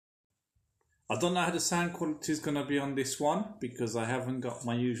I don't know how the sound quality is going to be on this one because I haven't got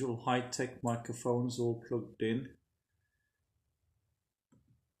my usual high-tech microphones all plugged in.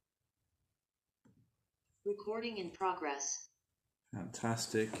 Recording in progress.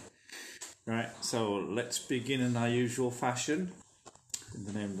 Fantastic. Right, so let's begin in our usual fashion. In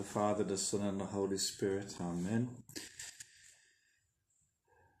the name of the Father, the Son, and the Holy Spirit. Amen.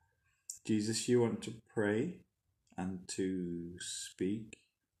 Jesus, you want to pray and to speak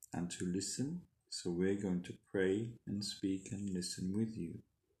and to listen. So we're going to pray and speak and listen with you.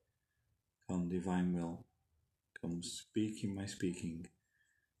 Come, divine will. Come, speak in my speaking.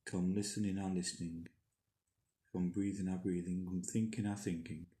 Come, listen in our listening. Come, breathe in our breathing. Come, think in our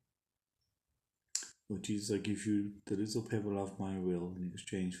thinking. Lord Jesus, I give you the little pebble of my will in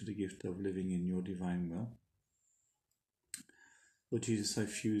exchange for the gift of living in your divine will. Lord Jesus, I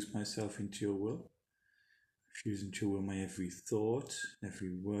fuse myself into your will. Fuse into your will my every thought, every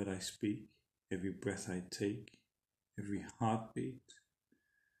word I speak, every breath I take, every heartbeat,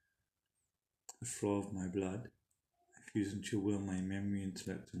 the flow of my blood. I fuse into your will my memory,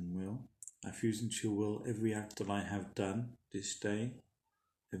 intellect, and will. I fuse into your will every act that I have done this day,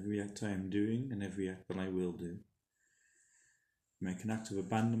 every act I am doing, and every act that I will do. Make an act of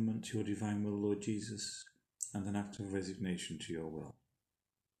abandonment to your divine will, Lord Jesus, and an act of resignation to your will.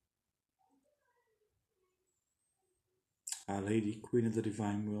 Our Lady, Queen of the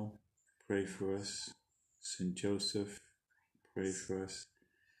Divine Will, pray for us. Saint Joseph, pray for us.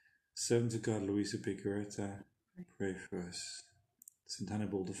 Servant of God, Luisa Picaretta, pray for us. Saint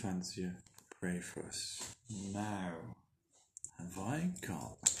Hannibal de Francia, pray for us. Now, have I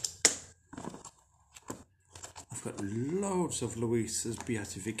I've got loads of Luisa's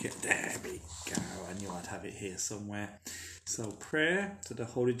beatification. There we go. I knew I'd have it here somewhere. So, prayer to the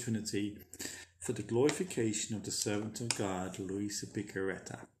Holy Trinity for the glorification of the servant of God, Luisa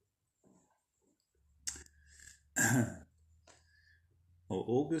Picaretta. O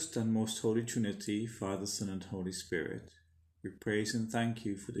august and most holy Trinity, Father, Son, and Holy Spirit, we praise and thank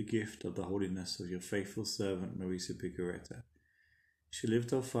you for the gift of the holiness of your faithful servant, Luisa Picaretta. She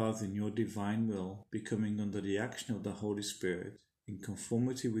lived, O Father, in your divine will, becoming under the action of the Holy Spirit, in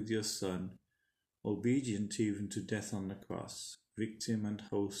conformity with your Son, obedient even to death on the cross, victim and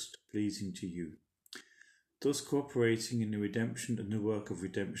host pleasing to you. Thus cooperating in the redemption and the work of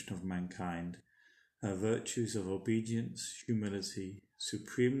redemption of mankind, her virtues of obedience, humility,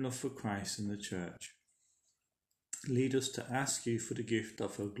 supreme love for Christ and the Church, lead us to ask you for the gift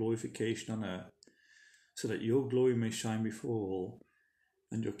of her glorification on earth, so that your glory may shine before all,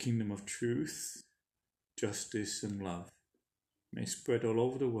 and your kingdom of truth, justice, and love may spread all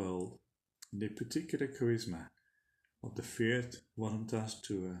over the world in the particular charisma of the Fiat Voluntas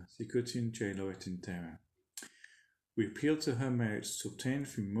Tua, Sicut in Cielo et in Terra. We appeal to her merits to obtain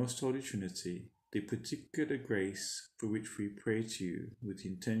from Most Holy Trinity the particular grace for which we pray to you with the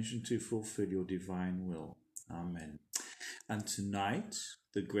intention to fulfill your divine will. Amen. And tonight,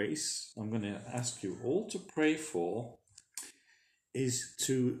 the grace I'm going to ask you all to pray for is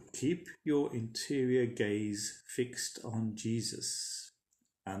to keep your interior gaze fixed on Jesus.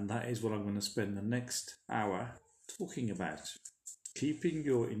 And that is what I'm going to spend the next hour talking about. Keeping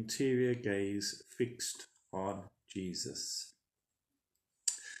your interior gaze fixed on Jesus.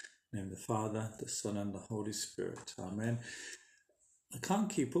 In the name of the Father, the Son, and the Holy Spirit. Amen. I can't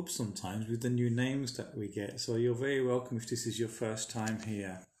keep up sometimes with the new names that we get, so you're very welcome if this is your first time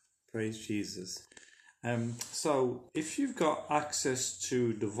here. Praise Jesus. So if you've got access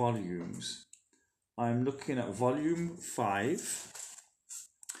to the volumes, I'm looking at volume 5,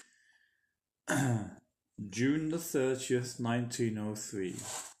 June the 30th, 1903.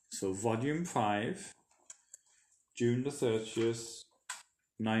 So volume 5, June the 30th,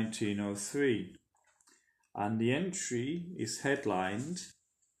 1903. And the entry is headlined,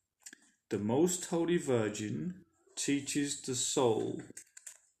 "The Most Holy Virgin teaches the soul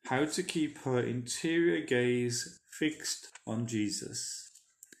how to keep her interior gaze fixed on Jesus.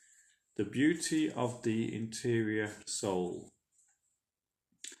 The beauty of the interior soul."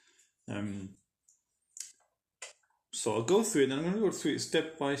 So I'll go through it, and I'm going to go through it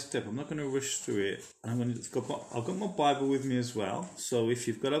step by step. I'm not going to rush through it. I've got my Bible with me as well. So if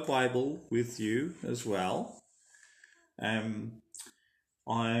you've got a Bible with you as well, I'm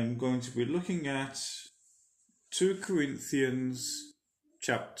going to be looking at 2 Corinthians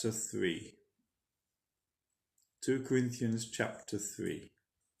chapter 3. 2 Corinthians chapter 3.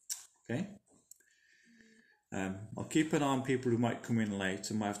 Okay? I'll keep an eye on people who might come in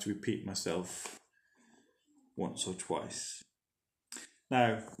late. I might have to repeat myself once or twice.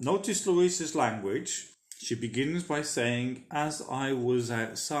 Now, notice Luisa's language. She begins by saying, as I was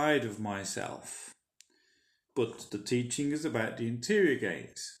outside of myself. But the teaching is about the interior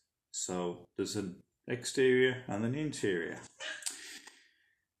gaze. So there's an exterior and an interior.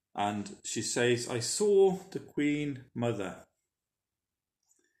 And she says, I saw the Queen Mother.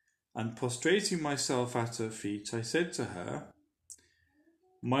 And prostrating myself at her feet, I said to her,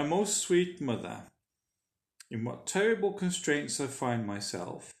 my most sweet mother, in what terrible constraints I find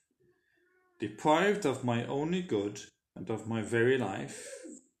myself, deprived of my only good and of my very life,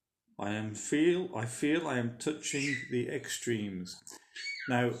 I feel I am touching the extremes.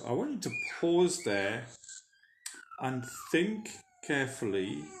 Now, I want you to pause there and think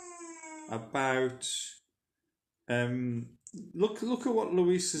carefully about look at what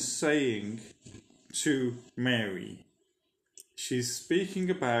Louise is saying to Mary. She's speaking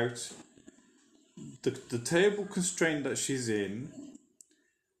about the terrible constraint that she's in,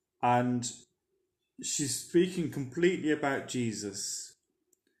 and she's speaking completely about Jesus.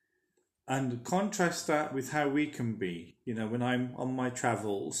 And contrast that with how we can be. You know, when I'm on my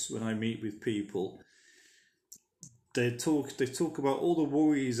travels, when I meet with people, they talk about all the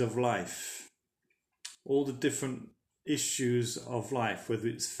worries of life, all the different issues of life, whether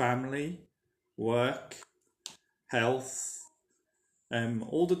it's family, work, health,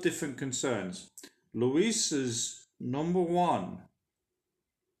 all the different concerns. Louisa's number one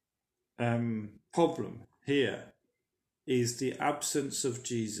problem here is the absence of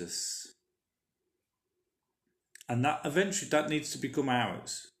Jesus. And that eventually that needs to become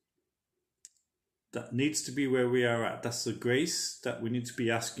ours. That needs to be where we are at. That's the grace that we need to be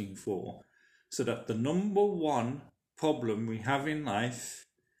asking for. So that the number one problem we have in life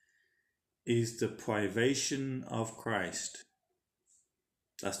is the privation of Christ.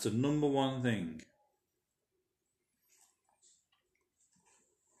 That's the number one thing.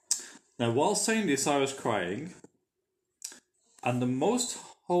 Now, while saying this, I was crying, and the Most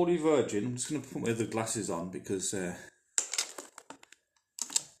Holy Virgin, I'm just going to put my other glasses on because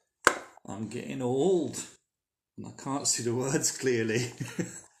I'm getting old and I can't see the words clearly.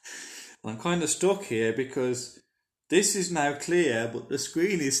 I'm kind of stuck here because this is now clear, but the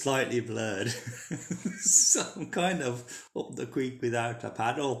screen is slightly blurred. So I'm kind of up the creek without a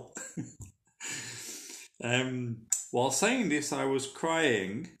paddle. While saying this, I was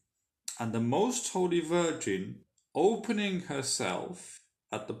crying, and the Most Holy Virgin, opening herself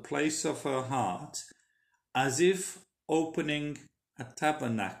at the place of her heart, as if opening a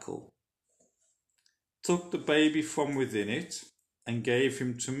tabernacle, took the baby from within it and gave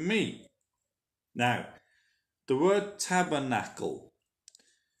him to me. Now, the word tabernacle,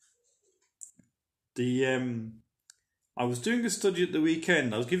 I was doing a study at the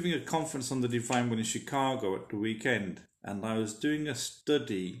weekend. I was giving a conference on the Divine Will in Chicago at the weekend, and I was doing a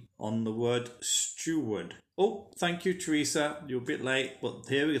study on the word steward. Oh, thank you, Teresa. You're a bit late, but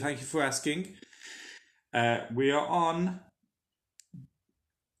here we go. Thank you for asking. We are on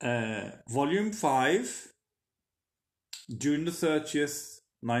Volume 5, June the 30th,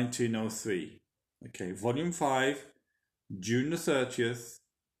 1903. Okay, Volume 5, June the 30th,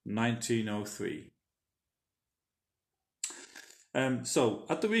 1903. So,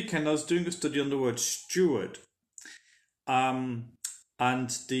 at the weekend, I was doing a study on the word steward. And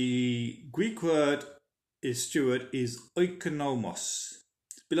the Greek word is steward is oikonomos.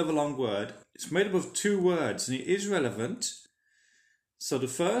 It's a bit of a long word. It's made up of two words, and it is relevant. So, the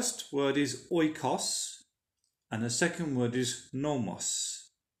first word is oikos, and the second word is nomos.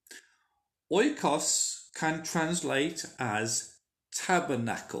 Oikos can translate as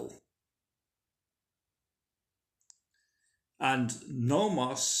tabernacle. And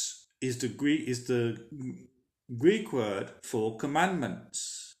nomos is the Greek word for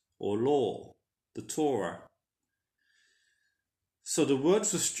commandments or law, the Torah. So the word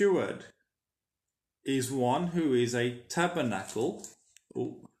for steward is one who is a tabernacle.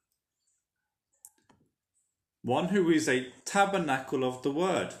 One who is a tabernacle of the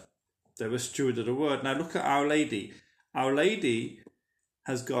word. They're a steward of the word. Now look at Our Lady. Our Lady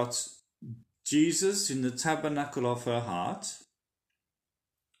has got Jesus in the tabernacle of her heart.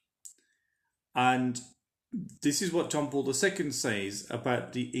 And this is what John Paul II says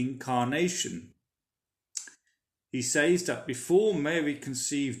about the incarnation. He says that before Mary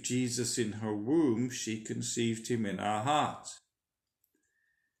conceived Jesus in her womb, she conceived him in her heart.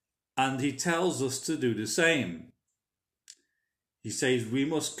 And he tells us to do the same. He says we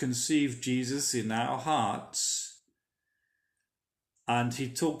must conceive Jesus in our hearts. And he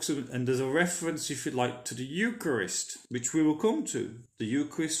talks, and there's a reference, if you like, to the Eucharist, which we will come to. The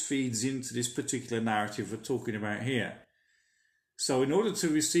Eucharist feeds into this particular narrative we're talking about here. So in order to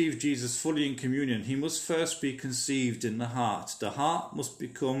receive Jesus fully in communion, he must first be conceived in the heart. The heart must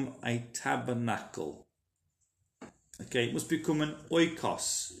become a tabernacle. Okay, it must become an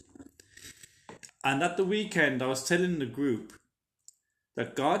oikos. And at the weekend, I was telling the group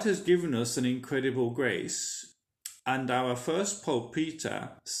that God has given us an incredible grace. And our first Pope, Peter,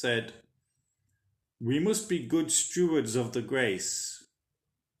 said, we must be good stewards of the grace.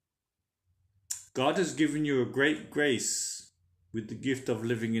 God has given you a great grace with the gift of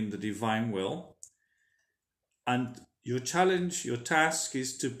living in the divine will. And your challenge, your task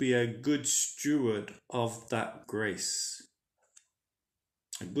is to be a good steward of that grace.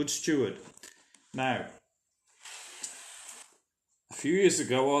 A good steward. Now, a few years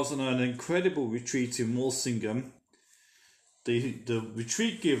ago, I was on an incredible retreat in Walsingham. The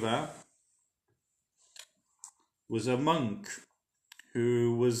retreat giver was a monk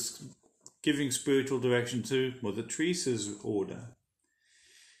who was giving spiritual direction to Mother Teresa's order.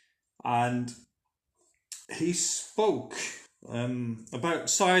 And he spoke about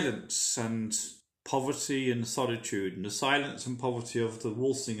silence and poverty and solitude, and the silence and poverty of the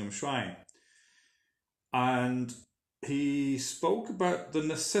Walsingham Shrine. And he spoke about the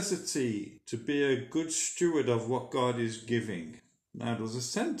necessity to be a good steward of what God is giving. Now, there's a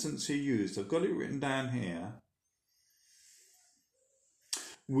sentence he used. I've got it written down here.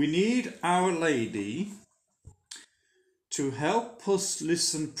 We need Our Lady to help us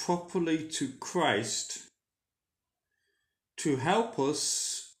listen properly to Christ, to help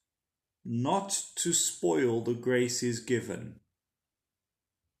us not to spoil the graces given.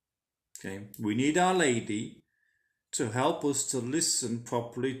 Okay, we need Our Lady to help us to listen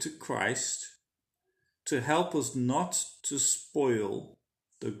properly to Christ, to help us not to spoil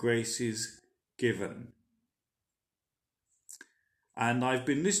the graces given. And I've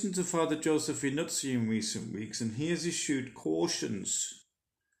been listening to Father Joseph Iannuzzi in recent weeks, and he has issued cautions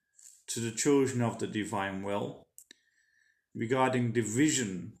to the children of the divine will regarding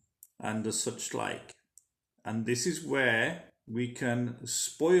division and the such like. And this is where we can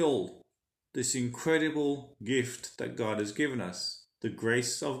spoil this incredible gift that God has given us, the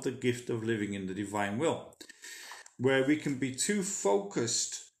grace of the gift of living in the divine will, where we can be too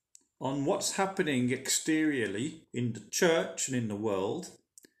focused on what's happening exteriorly in the church and in the world,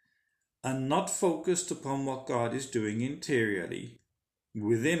 and not focused upon what God is doing interiorly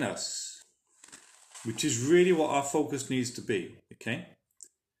within us, which is really what our focus needs to be, okay?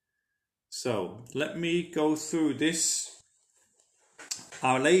 So let me go through this.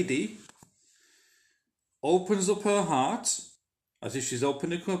 Our Lady opens up her heart as if she's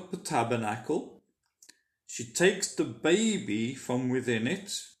opening up a tabernacle. She takes the baby from within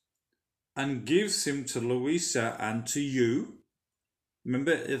it and gives him to Louisa and to you.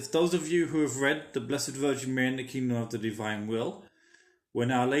 Remember, if those of you who have read The Blessed Virgin Mary in the Kingdom of the Divine Will, when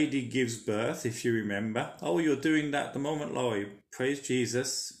Our Lady gives birth, if you remember, oh, you're doing that at the moment, Laurie. Praise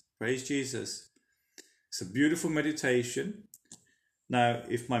Jesus. Praise Jesus. It's a beautiful meditation. Now,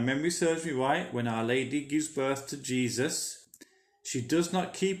 if my memory serves me right, when Our Lady gives birth to Jesus, she does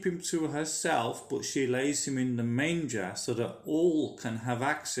not keep him to herself, but she lays him in the manger so that all can have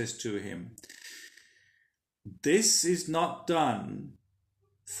access to him. This is not done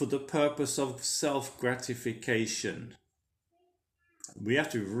for the purpose of self-gratification. We have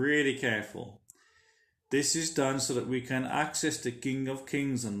to be really careful. This is done so that we can access the King of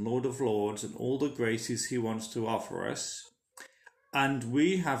Kings and Lord of Lords and all the graces he wants to offer us. And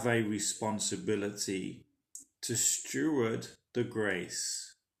we have a responsibility to steward the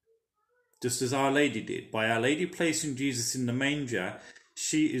grace, just as Our Lady did. By Our Lady placing Jesus in the manger,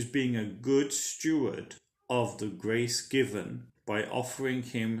 she is being a good steward of the grace given by offering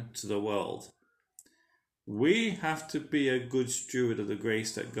him to the world. We have to be a good steward of the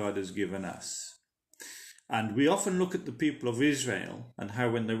grace that God has given us. And we often look at the people of Israel and how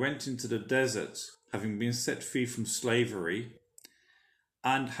when they went into the desert, having been set free from slavery,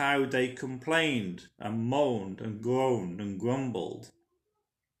 and how they complained and moaned and groaned and grumbled.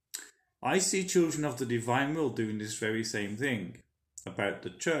 I see children of the divine will doing this very same thing about the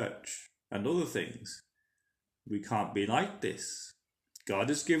church and other things. We can't be like this. God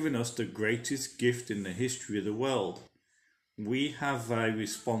has given us the greatest gift in the history of the world. We have a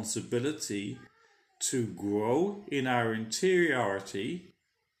responsibility to grow in our interiority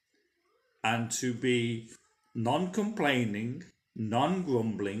and to be non-complaining,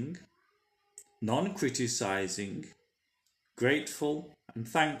 non-grumbling, non-criticizing, grateful and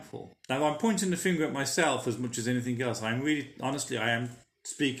thankful. Now, I'm pointing the finger at myself as much as anything else. I am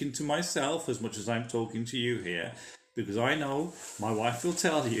speaking to myself as much as I'm talking to you here, because I know my wife will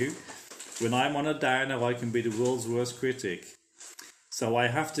tell you when I'm on a downer, I can be the world's worst critic. So I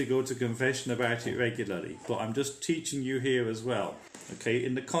have to go to confession about it regularly. But I'm just teaching you here as well, okay,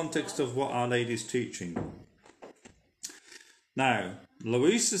 in the context of what Our Lady's teaching. Now,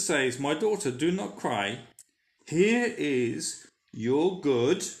 Louisa says, my daughter, do not cry. Here is your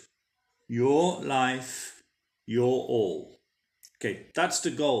good, your life, your all. Okay, that's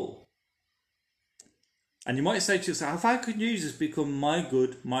the goal. And you might say to yourself, how can Jesus become my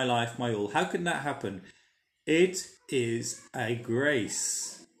good, my life, my all? How can that happen? It is a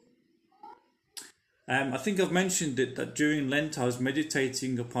grace. I think I've mentioned it that during Lent I was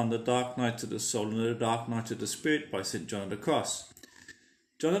meditating upon the Dark Night of the Soul and the Dark Night of the Spirit by St. John of the Cross.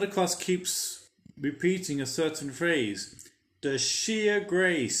 John of the Cross keeps repeating a certain phrase, the sheer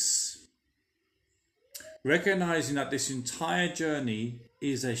grace, recognizing that this entire journey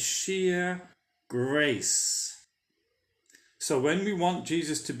is a sheer grace. So when we want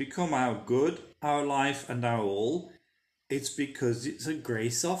Jesus to become our good, our life and our all, it's because it's a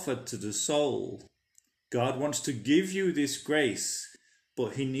grace offered to the soul. God wants to give you this grace,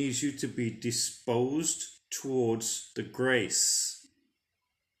 but he needs you to be disposed towards the grace.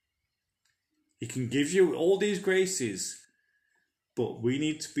 He can give you all these graces, but we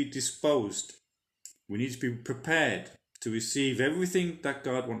need to be disposed. We need to be prepared to receive everything that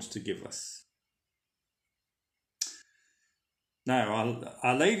God wants to give us. Now,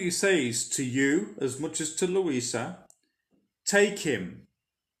 Our Lady says to you, as much as to Louisa, take him.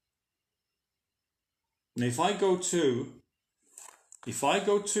 Now, if I go to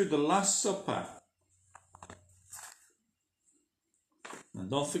the Last Supper,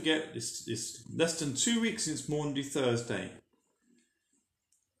 and don't forget, it's less than 2 weeks since Maundy Thursday.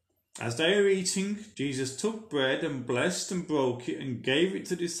 As they were eating, Jesus took bread and blessed and broke it and gave it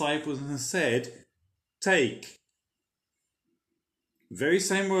to the disciples and said, take. Very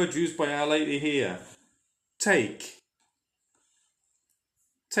same word used by Our Lady here. Take.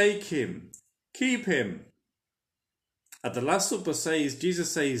 Take him. Keep him. At the Last Supper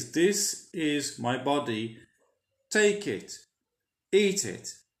Jesus says, this is my body. Take it. Eat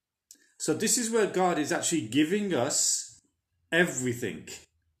it. So this is where God is actually giving us everything.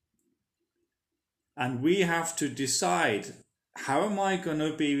 And we have to decide, how am I going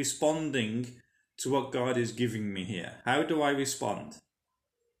to be responding to what God is giving me here? How do I respond?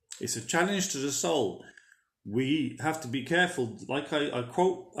 It's a challenge to the soul. We have to be careful. Like I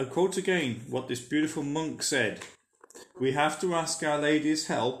quote again what this beautiful monk said. We have to ask Our Lady's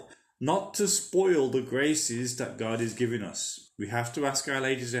help not to spoil the graces that God is giving us. We have to ask Our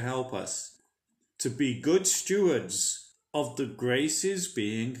Lady to help us to be good stewards of the graces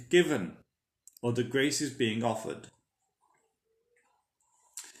being given, or the graces being offered.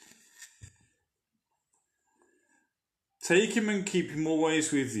 Take him and keep him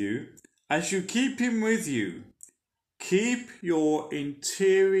always with you. As you keep him with you, keep your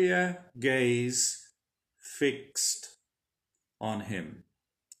interior gaze fixed on him.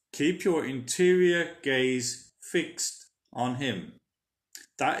 Keep your interior gaze fixed on him.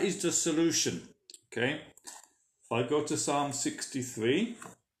 That is the solution. Okay? If I go to Psalm 63,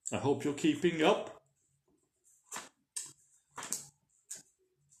 I hope you're keeping up.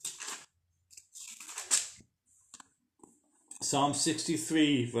 Psalm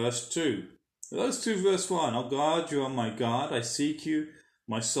 63, verse 2. Let's do verse 1. Oh God, you are my God. I seek you.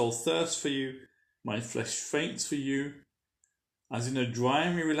 My soul thirsts for you. My flesh faints for you, as in a dry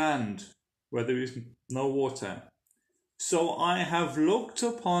and weary land where there is no water. So I have looked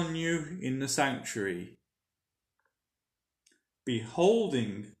upon you in the sanctuary,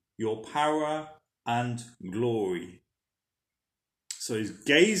 beholding your power and glory. So he's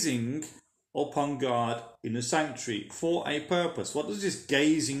gazing upon God in the sanctuary for a purpose. What does this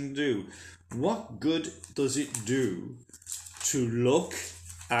gazing do? What good does it do to look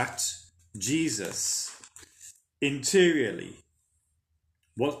at Jesus interiorly?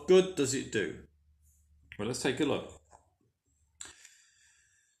 What good does it do? Well, let's take a look.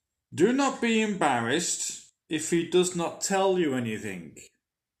 Do not be embarrassed if he does not tell you anything,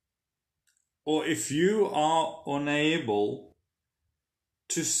 or if you are unable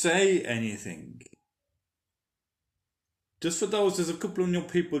to say anything. Just for those, there's a couple of new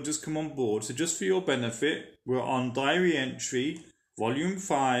people just come on board, so just for your benefit, we're on Diary Entry, Volume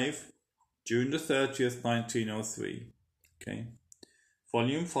 5, June the 30th, 1903. Okay,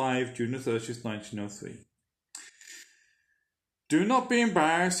 Volume 5, June the 30th, 1903. Do not be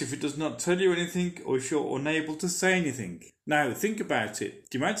embarrassed if it does not tell you anything or if you're unable to say anything. Now, think about it.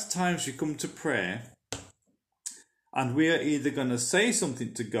 The amount of times we come to prayer and we are either going to say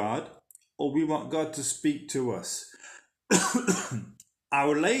something to God or we want God to speak to us.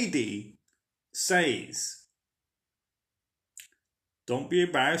 Our Lady says, Don't be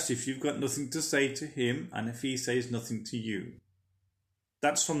embarrassed if you've got nothing to say to him and if he says nothing to you.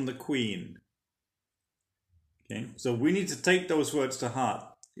 That's from the Queen. Okay, so we need to take those words to heart.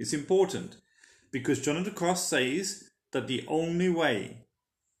 It's important because John of the Cross says that the only way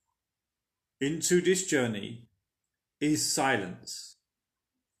into this journey is silence.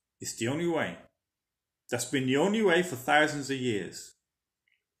 It's the only way. That's been the only way for thousands of years.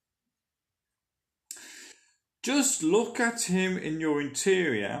 Just look at him in your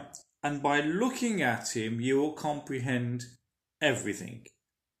interior, and by looking at him, you will comprehend everything.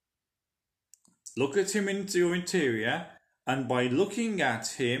 Look at him into your interior, and by looking at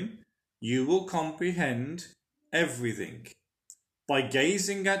him, you will comprehend everything. By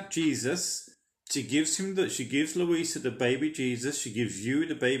gazing at Jesus, she gives Louisa the baby Jesus, she gives you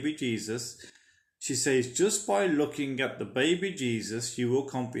the baby Jesus. She says, just by looking at the baby Jesus, you will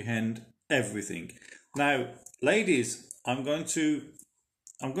comprehend everything. Now, ladies, I'm going to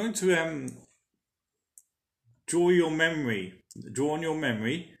draw on your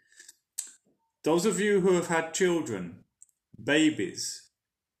memory. Those of you who have had children, babies,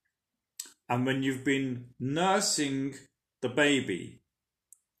 and when you've been nursing the baby,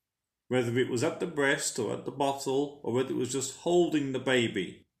 whether it was at the breast or at the bottle, or whether it was just holding the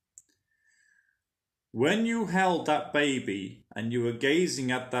baby, when you held that baby and you were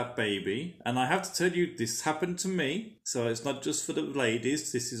gazing at that baby, and I have to tell you, this happened to me, so it's not just for the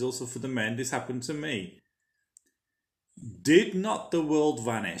ladies, this is also for the men, this happened to me. Did not the world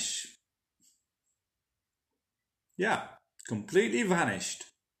vanish? Yeah, completely vanished.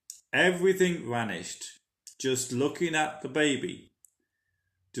 Everything vanished. Just looking at the baby.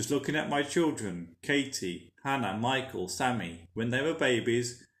 Just looking at my children, Katie, Hannah, Michael, Sammy, when they were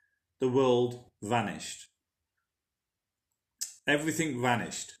babies, the world vanished. Everything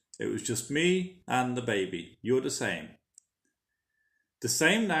vanished. It was just me and the baby. You're the same. The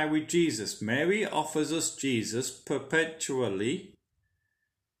same now with Jesus. Mary offers us Jesus perpetually,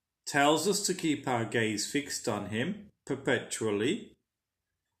 tells us to keep our gaze fixed on him perpetually,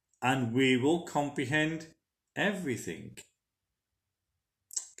 and we will comprehend everything.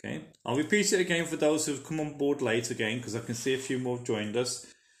 Okay, I'll repeat it again for those who've come on board late again, because I can see a few more have joined us.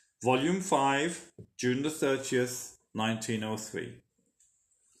 Volume 5, June the 30th, 1903.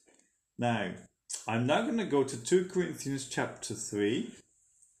 Now, I'm now going to go to 2 Corinthians chapter 3,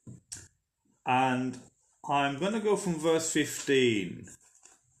 and I'm going to go from verse 15.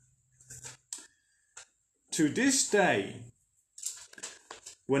 To this day,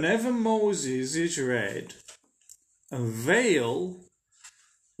 whenever Moses is read, a veil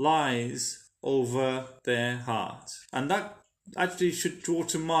lies over their heart. And that actually should draw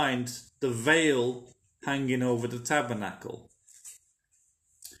to mind the veil hanging over the tabernacle.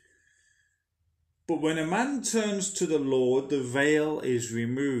 But when a man turns to the Lord, the veil is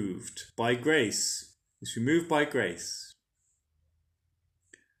removed by grace. It's removed by grace.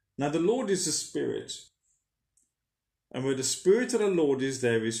 Now the Lord is the Spirit, and where the Spirit of the Lord is,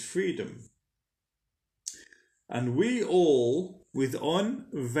 there is freedom. And we all, with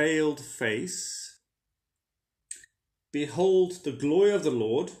unveiled face, behold the glory of the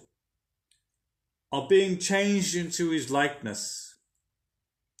Lord, are being changed into his likeness.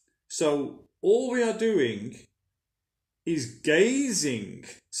 So all we are doing is gazing.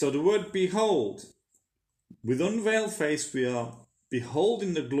 So the word behold, with unveiled face we are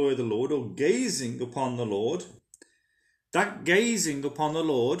beholding the glory of the Lord, or gazing upon the Lord. That gazing upon the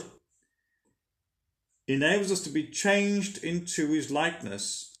Lord enables us to be changed into his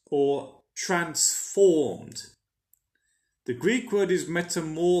likeness, or transformed. The Greek word is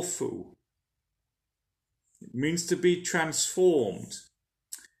metamorpho. It means to be transformed.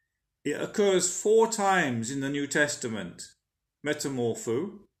 It occurs 4 times in the New Testament,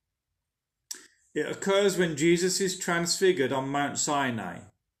 metamorpho. It occurs when Jesus is transfigured on Mount Sinai.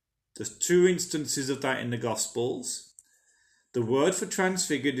 There's 2 instances of that in the Gospels. The word for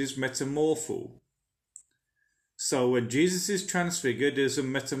transfigured is metamorpho. So when Jesus is transfigured, there's a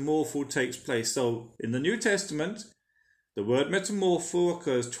metamorpho takes place. So in the New Testament, the word metamorpho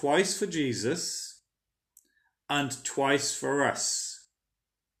occurs twice for Jesus and twice for us.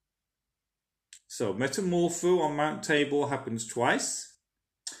 So metamorpho on Mount Tabor happens twice.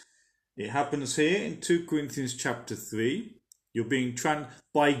 It happens here in 2 Corinthians chapter 3. You're being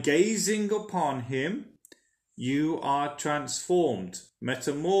by gazing upon him, you are transformed,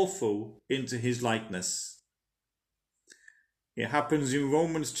 metamorpho, into his likeness. It happens in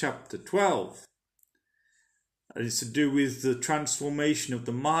Romans chapter 12. It's to do with the transformation of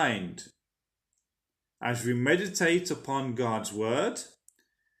the mind. As we meditate upon God's word,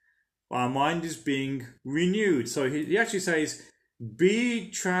 our mind is being renewed. So he actually says, be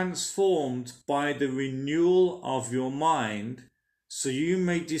transformed by the renewal of your mind so you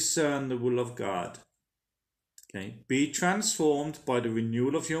may discern the will of God. Okay, be transformed by the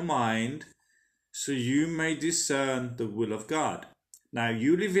renewal of your mind so you may discern the will of God. Now,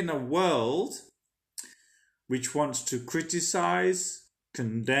 you live in a world which wants to criticize,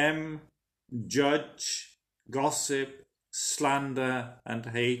 condemn, judge, gossip, slander, and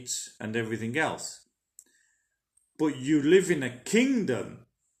hate, and everything else. But you live in a kingdom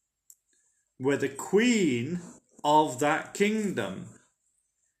where the queen of that kingdom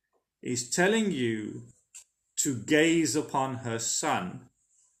is telling you to gaze upon her son,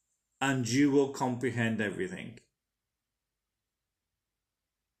 and you will comprehend everything.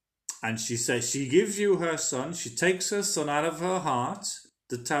 And she says, she gives you her son, she takes her son out of her heart,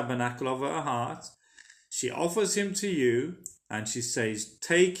 the tabernacle of her heart, she offers him to you, and she says,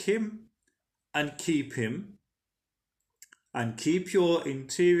 take him and keep him, and keep your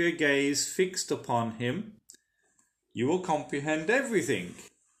interior gaze fixed upon him. You will comprehend everything.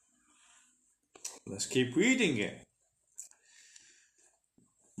 Let's keep reading it.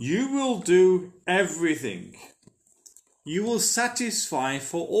 You will do everything. You will satisfy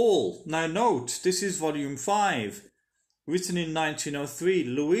for all. Now note, this is volume 5, written in 1903.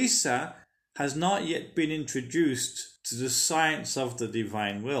 Louisa has not yet been introduced to the science of the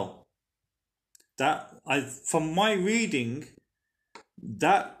divine will. From my reading,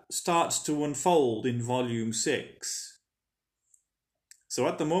 that starts to unfold in volume 6. So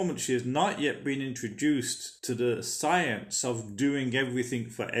at the moment, she has not yet been introduced to the science of doing everything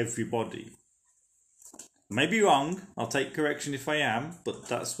for everybody. Maybe wrong, I'll take correction if I am, but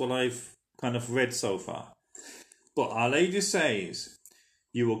that's what I've kind of read so far. But Our Lady says,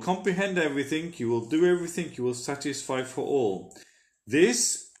 you will comprehend everything, you will do everything, you will satisfy for all.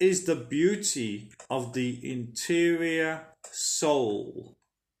 This is the beauty of the interior soul.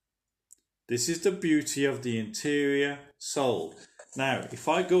 This is the beauty of the interior soul. Now, if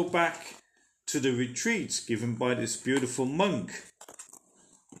I go back to the retreats given by this beautiful monk,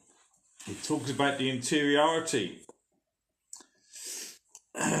 he talks about the interiority.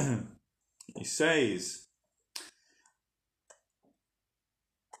 He says,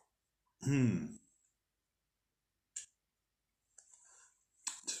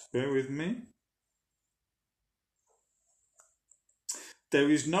 bear with me. There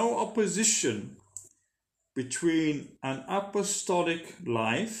is no opposition between an apostolic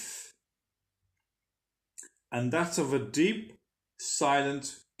life and that of a deep,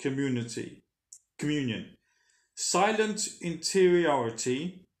 silent communion. Silent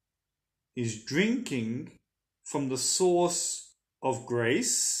interiority is drinking from the source of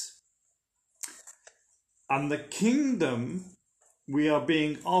grace, and the kingdom we are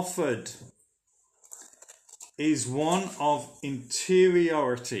being offered is one of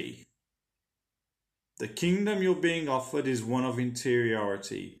interiority. The kingdom you're being offered is one of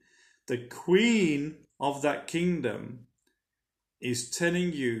interiority. The queen of that kingdom is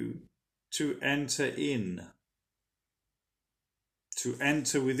telling you to enter in, to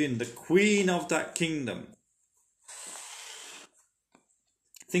enter within. The queen of that kingdom.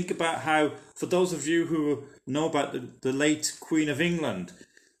 Think about how, for those of you who know about the late Queen of England,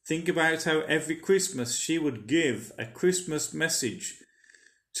 think about how every Christmas she would give a Christmas message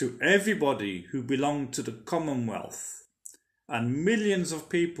to everybody who belonged to the Commonwealth. And millions of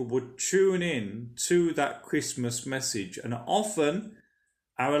people would tune in to that Christmas message. And often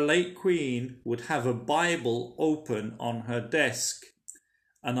our late Queen would have a Bible open on her desk,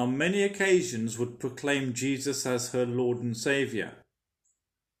 and on many occasions would proclaim Jesus as her Lord and Saviour.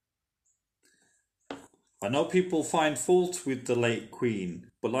 I know people find fault with the late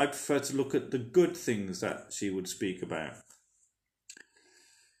Queen, but I prefer to look at the good things that she would speak about.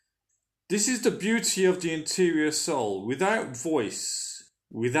 This is the beauty of the interior soul. Without voice,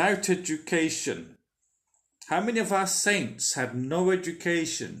 without education. How many of our saints had no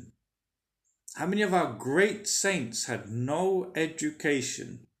education? How many of our great saints had no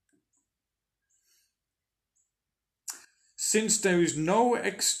education? Since there is no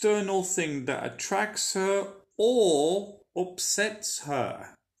external thing that attracts her or upsets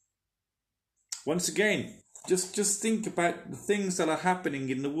her. Once again, just think about the things that are happening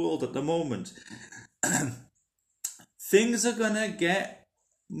in the world at the moment. Things are going to get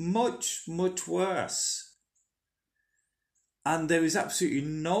much, much worse. And there is absolutely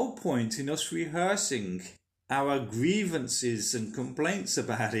no point in us rehearsing our grievances and complaints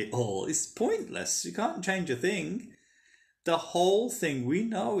about it all. It's pointless. You can't change a thing. The whole thing we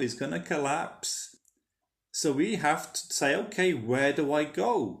know is going to collapse. So we have to say, okay, where do I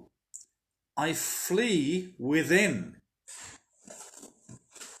go? I flee within.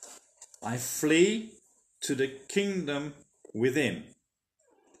 I flee to the kingdom within.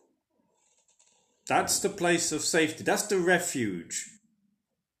 That's the place of safety. That's the refuge.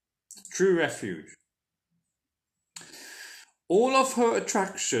 True refuge. All of her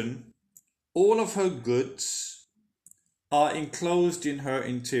attraction, all of her goods are enclosed in her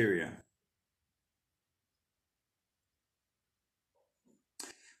interior.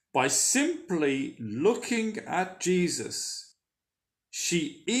 By simply looking at Jesus,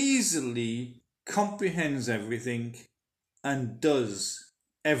 she easily comprehends everything and does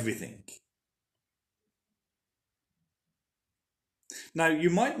everything. Now, you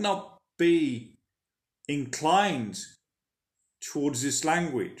might not be inclined towards this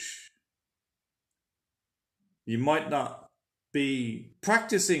language. You might not be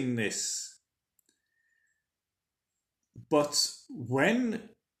practicing this. But when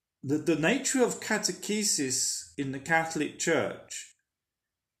the nature of catechesis in the Catholic Church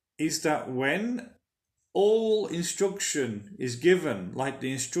is that when all instruction is given, like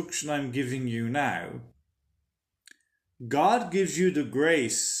the instruction I'm giving you now, God gives you the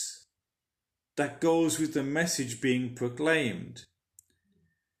grace that goes with the message being proclaimed.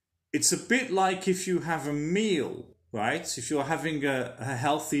 It's a bit like if you have a meal, right? If you're having a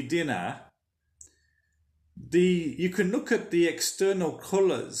healthy dinner, you can look at the external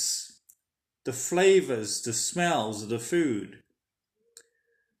colours, the flavours, the smells of the food.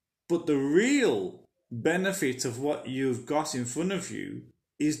 But the real benefit of what you've got in front of you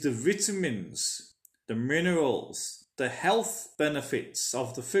is the vitamins, the minerals, the health benefits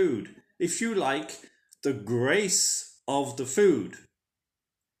of the food. If you like, the grace of the food.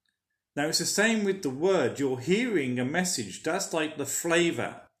 Now it's the same with the word. You're hearing a message. That's like the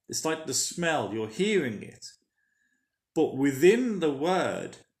flavour. It's like the smell. You're hearing it. But within the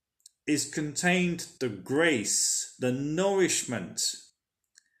word is contained the grace, the nourishment.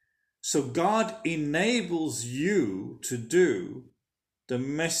 So God enables you to do the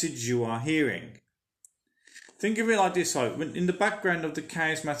message you are hearing. Think of it like this, right? In the background of the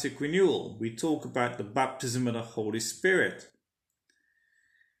charismatic renewal, we talk about the baptism of the Holy Spirit.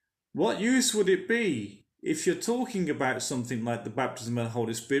 What use would it be if you're talking about something like the baptism of the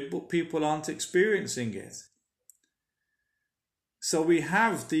Holy Spirit, but people aren't experiencing it? So we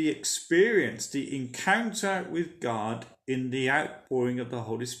have the experience, the encounter with God in the outpouring of the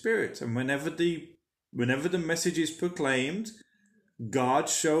Holy Spirit. And whenever the message is proclaimed, God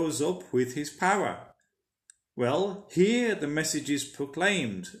shows up with his power. Well, here the message is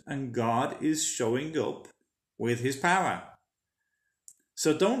proclaimed and God is showing up with his power.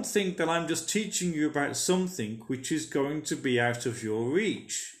 So don't think that I'm just teaching you about something which is going to be out of your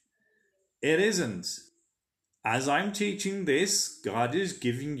reach. It isn't. As I'm teaching this, God is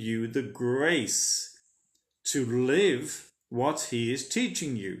giving you the grace to live what he is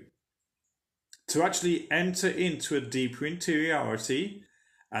teaching you. To actually enter into a deeper interiority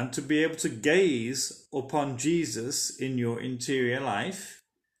and to be able to gaze upon Jesus in your interior life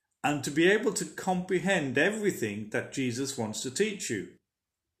and to be able to comprehend everything that Jesus wants to teach you.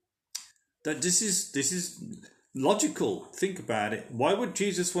 That this is logical. Think about it. Why would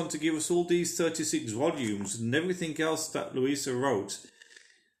Jesus want to give us all these 36 volumes and everything else that Louisa wrote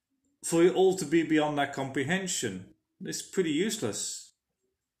for it all to be beyond that comprehension? It's pretty useless.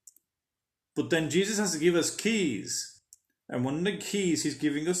 But then Jesus has to give us keys. And one of the keys he's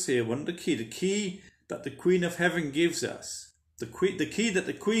giving us here, the key that the Queen of Heaven gives us, the key that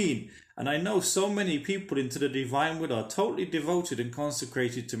the Queen, and I know so many people into the divine will are totally devoted and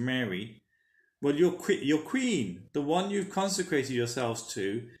consecrated to Mary. Well, your Queen, the one you've consecrated yourselves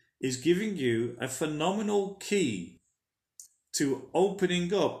to, is giving you a phenomenal key to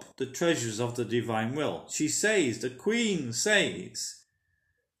opening up the treasures of the divine will. She says, the Queen says,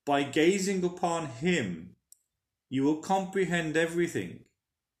 by gazing upon him, you will comprehend everything.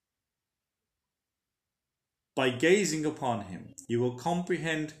 By gazing upon him, you will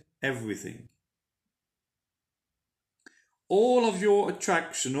comprehend everything. All of your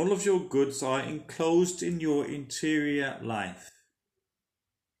attraction, all of your goods are enclosed in your interior life.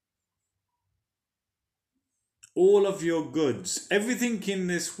 All of your goods, everything in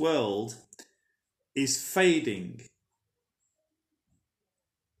this world is fading.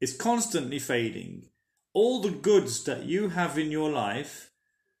 It's constantly fading. All the goods that you have in your life,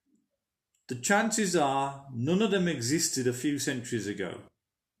 the chances are none of them existed a few centuries ago.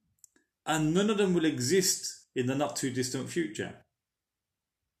 And none of them will exist in the not too distant future.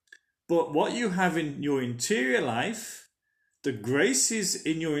 But what you have in your interior life, the graces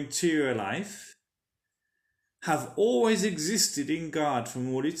in your interior life, have always existed in God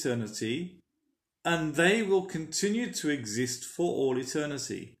from all eternity, and they will continue to exist for all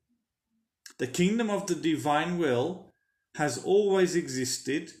eternity. The kingdom of the divine will has always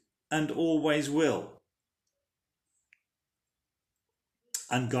existed and always will.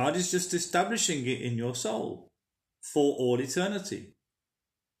 And God is just establishing it in your soul for all eternity.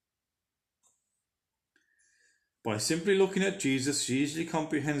 By simply looking at Jesus, she usually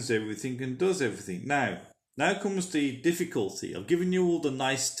comprehends everything and does everything. Now comes the difficulty. I've given you all the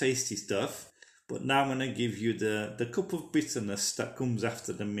nice, tasty stuff, but now I'm going to give you the cup of bitterness that comes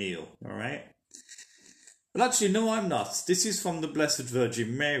after the meal, all right? Well, actually, no, I'm not. This is from the Blessed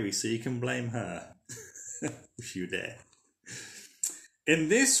Virgin Mary, so you can blame her, if you dare. In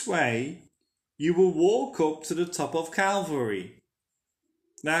this way, you will walk up to the top of Calvary.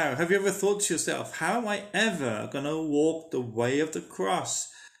 Now, have you ever thought to yourself, how am I ever going to walk the way of the cross?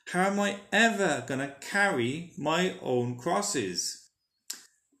 How am I ever going to carry my own crosses?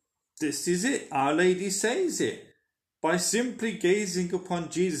 This is it. Our Lady says it. By simply gazing upon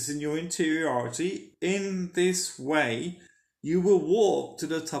Jesus in your interiority, in this way, you will walk to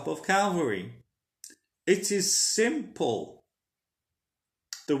the top of Calvary. It is simple.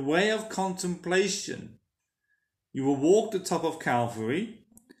 The way of contemplation. You will walk the top of Calvary.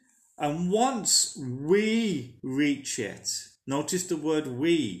 And once we reach it, notice the word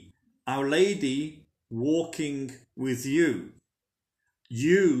we, Our Lady walking with you,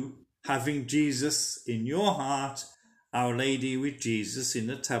 you having Jesus in your heart, Our Lady with Jesus in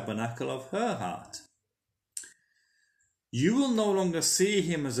the tabernacle of her heart. You will no longer see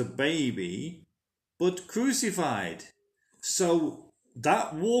him as a baby, but crucified. So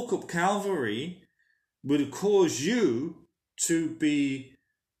that walk up Calvary will cause you to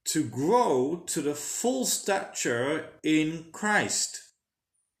grow to the full stature in Christ,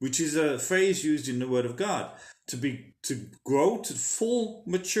 which is a phrase used in the Word of God, to grow to full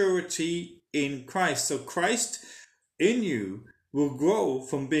maturity in Christ. So Christ in you will grow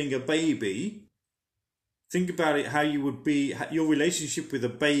from being a baby. Think about it, how you would be, your relationship with a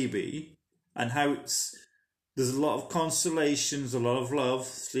baby, and how there's a lot of consolations, a lot of love,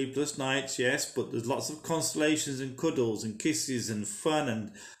 sleepless nights, yes, but there's lots of consolations and cuddles and kisses and fun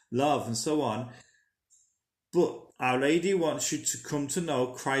and love and so on. But Our Lady wants you to come to know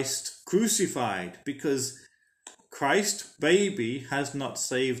Christ crucified, because Christ baby has not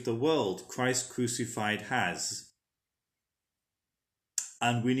saved the world. Christ crucified has.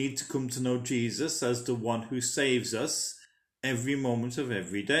 And we need to come to know Jesus as the one who saves us every moment of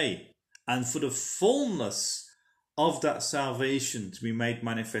every day. And for the fullness of that salvation to be made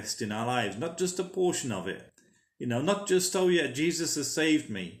manifest in our lives, not just a portion of it. You know, not just, oh yeah, Jesus has saved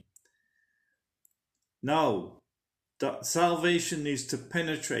me. No, that salvation needs to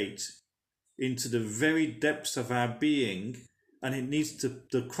penetrate into the very depths of our being, and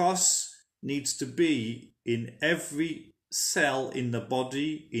the cross needs to be in every cell in the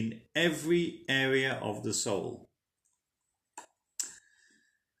body, in every area of the soul.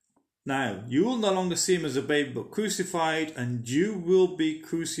 Now, you will no longer see him as a baby but crucified, and you will be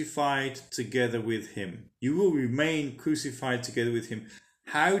crucified together with him. You will remain crucified together with him.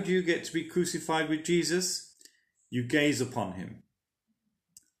 How do you get to be crucified with Jesus? You gaze upon him.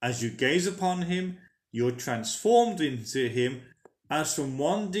 As you gaze upon him, you're transformed into him as from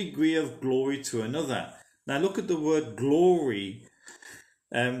one degree of glory to another. Now look at the word glory.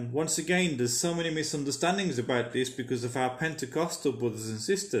 Once again, there's so many misunderstandings about this because of our Pentecostal brothers and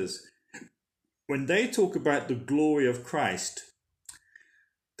sisters. When they talk about the glory of Christ,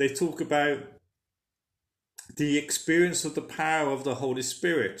 they talk about the experience of the power of the Holy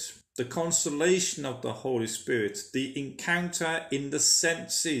Spirit, the consolation of the Holy Spirit, the encounter in the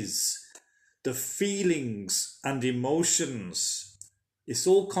senses, the feelings and emotions. It's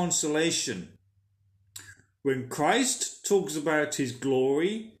all consolation. When Christ talks about his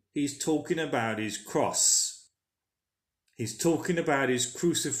glory, he's talking about his cross. He's talking about his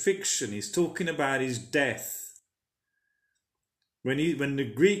crucifixion. He's talking about his death. When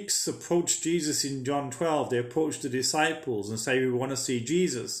the Greeks approached Jesus in John 12, they approached the disciples and say, we want to see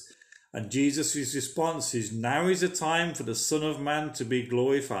Jesus. And Jesus' response is, now is the time for the Son of Man to be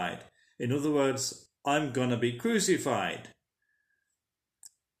glorified. In other words, I'm going to be crucified.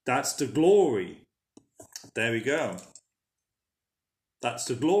 That's the glory. There we go. That's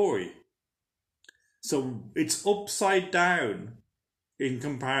the glory. So it's upside down in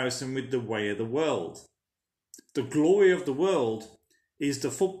comparison with the way of the world. The glory of the world is the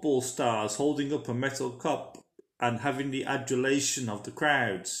football stars holding up a metal cup and having the adulation of the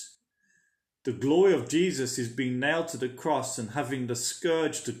crowds. The glory of Jesus is being nailed to the cross and having the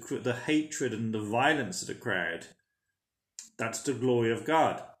scourge, the hatred and the violence of the crowd. That's the glory of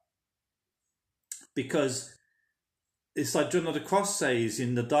God. Because it's like John of the Cross says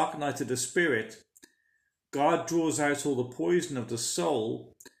in The Dark Night of the Spirit, God draws out all the poison of the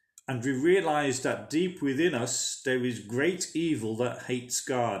soul, and we realize that deep within us there is great evil that hates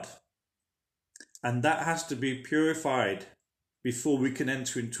God. And that has to be purified before we can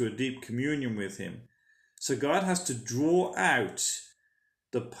enter into a deep communion with him. So God has to draw out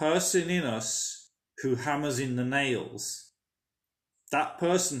the person in us who hammers in the nails. That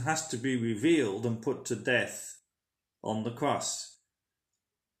person has to be revealed and put to death on the cross.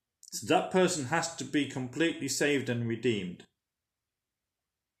 So that person has to be completely saved and redeemed.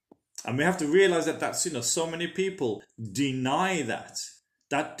 And we have to realize that that's, so many people deny that.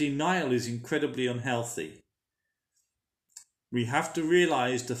 That denial is incredibly unhealthy. We have to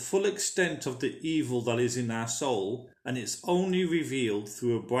realize the full extent of the evil that is in our soul, and it's only revealed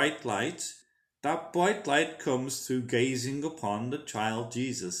through a bright light. That bright light comes through gazing upon the child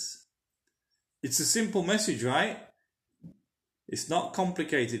Jesus. It's a simple message, right? It's not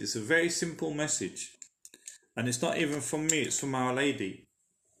complicated. It's a very simple message. And it's not even from me, it's from Our Lady.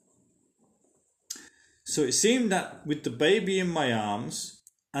 So it seemed that with the baby in my arms,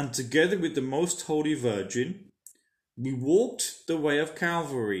 and together with the Most Holy Virgin, we walked the way of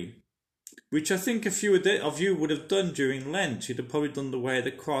Calvary, which I think a few of you would have done during Lent. You'd have probably done the way of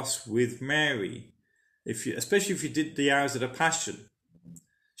the cross with Mary, especially if you did the Hours of the Passion.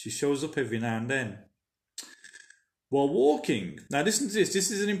 She shows up every now and then. While walking, now listen to this.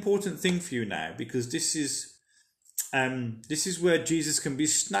 This is an important thing for you now, because this is where Jesus can be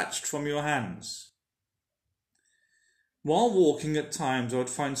snatched from your hands. While walking, at times I would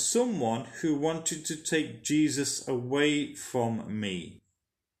find someone who wanted to take Jesus away from me.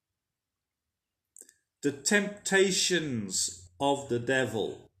 The temptations of the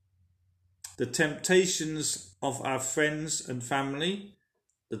devil, the temptations of our friends and family,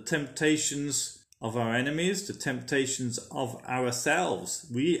 the temptations of our enemies, the temptations of ourselves.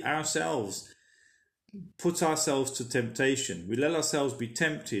 We ourselves put ourselves to temptation. We let ourselves be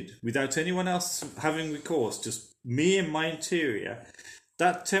tempted without anyone else having recourse, just me and my interior.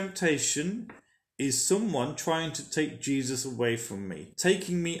 That temptation is someone trying to take Jesus away from me,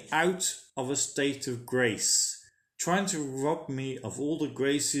 taking me out of a state of grace, trying to rob me of all the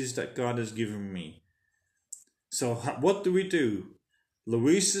graces that God has given me. So what do?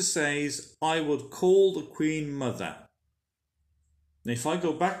 Louisa says, I would call the Queen Mother. And if I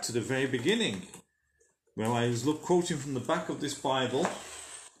go back to the very beginning, well, I was quoting from the back of this Bible,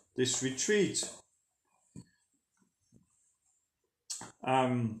 this retreat.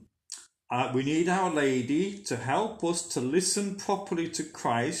 We need Our Lady to help us to listen properly to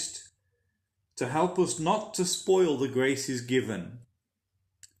Christ, to help us not to spoil the graces given,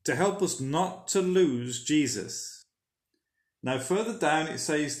 to help us not to lose Jesus. Now further down it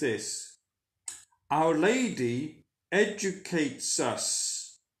says this, Our Lady educates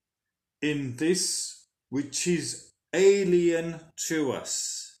us in this which is alien to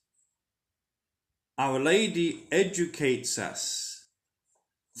us. Our Lady educates us.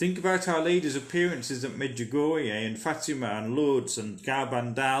 Think about Our Lady's appearances at Medjugorje and Fatima and Lourdes and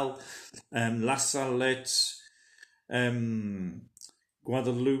Garbandal, La Salette,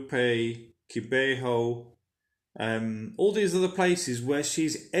 Guadalupe, Quibejo, all these other places where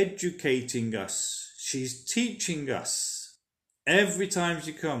she's educating us. She's teaching us. Every time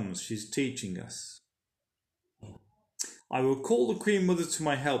she comes, she's teaching us. I will call the Queen Mother to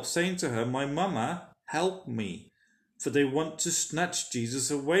my help, saying to her, my Mama, help me. For they want to snatch Jesus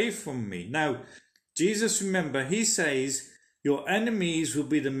away from me. Now, Jesus, remember, he says, your enemies will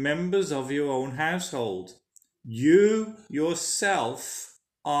be the members of your own household. You yourself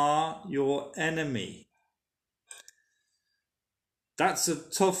are your enemy. That's a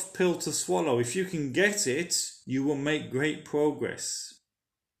tough pill to swallow. If you can get it, you will make great progress.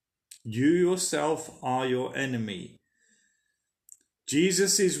 You yourself are your enemy.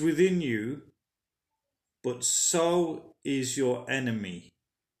 Jesus is within you, but so is your enemy.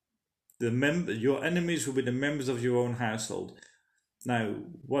 Your enemies will be the members of your own household. Now,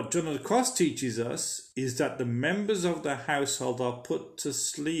 what John of the Cross teaches us is that the members of the household are put to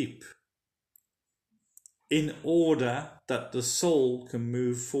sleep in order that the soul can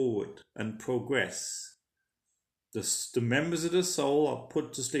move forward and progress. The members of the soul are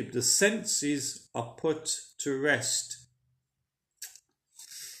put to sleep. The senses are put to rest.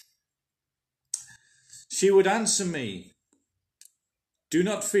 She would answer me, do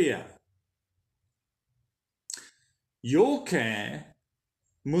not fear. Your care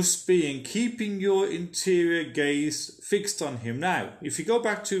must be in keeping your interior gaze fixed on him. Now, if you go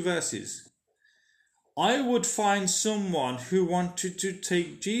back 2 verses, I would find someone who wanted to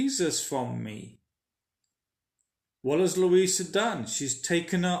take Jesus from me. What has Louisa done? She's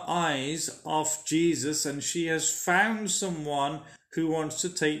taken her eyes off Jesus and she has found someone who wants to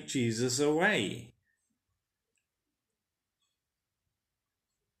take Jesus away.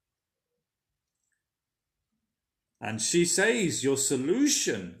 And she says, your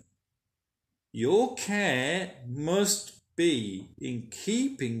solution, your care must be in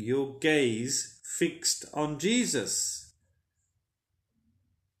keeping your gaze fixed on Jesus.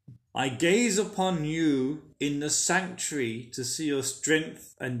 I gaze upon you in the sanctuary to see your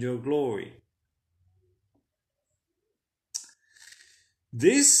strength and your glory.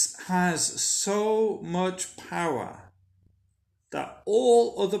 This has so much power that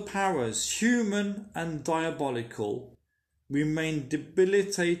all other powers, human and diabolical, remain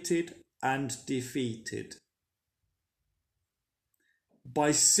debilitated and defeated.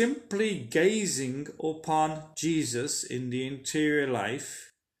 By simply gazing upon Jesus in the interior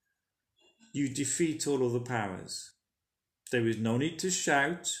life, you defeat all other powers. There is no need to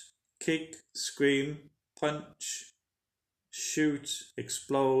shout, kick, scream, punch, shoot,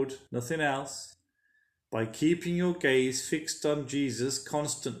 explode, nothing else. By keeping your gaze fixed on Jesus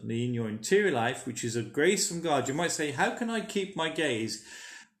constantly in your interior life, which is a grace from God. You might say, how can I keep my gaze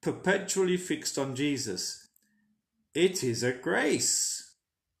perpetually fixed on Jesus? It is a grace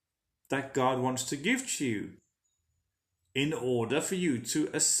that God wants to give to you in order for you to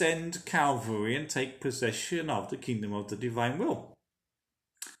ascend Calvary and take possession of the kingdom of the divine will.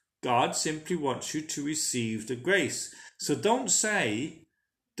 God simply wants you to receive the grace. So don't say,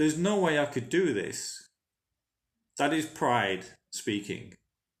 there's no way I could do this. That is pride speaking.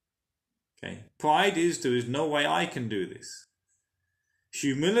 Okay. Pride is, there is no way I can do this.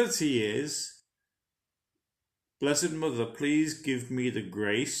 Humility is, Blessed Mother, please give me the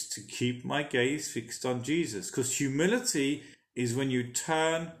grace to keep my gaze fixed on Jesus. Because humility is when you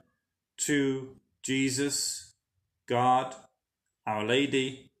turn to Jesus, God, Our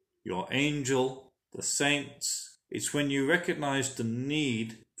Lady, your angel, the saints. It's when you recognize the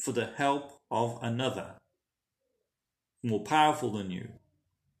need for the help of another, more powerful than you.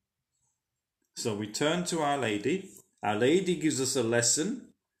 So we turn to Our Lady. Our Lady gives us a lesson.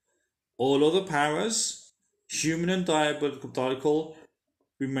 All other powers, human and diabolical,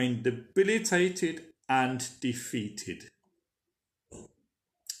 remain debilitated and defeated.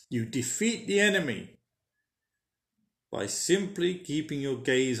 You defeat the enemy by simply keeping your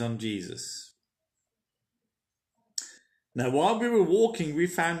gaze on Jesus. Now, while we were walking, we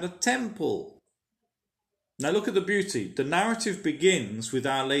found a temple. Now look at the beauty. The narrative begins with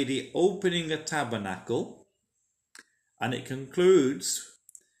Our Lady opening a tabernacle, and it concludes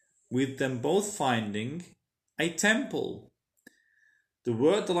with them both finding a temple. The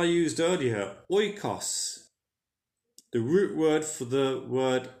word that I used earlier, oikos, the root word for the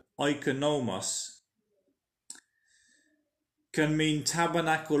word oikonomos, can mean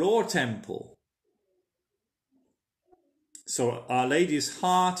tabernacle or temple. So Our Lady's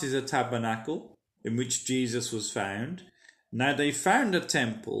heart is a tabernacle in which Jesus was found. Now they found a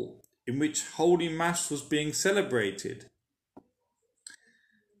temple in which Holy Mass was being celebrated.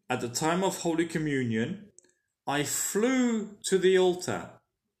 At the time of Holy Communion, I flew to the altar.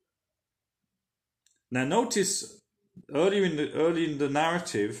 Now notice early in the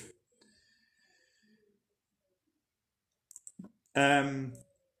narrative,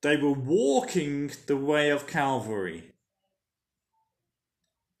 they were walking the way of Calvary.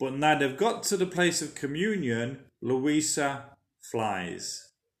 But now they've got to the place of communion, Louisa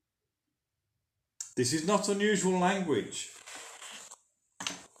flies. This is not unusual language.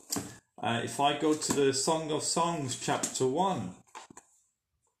 If I go to the Song of Songs, chapter 1,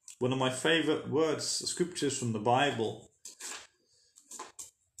 one of my favourite words, scriptures from the Bible.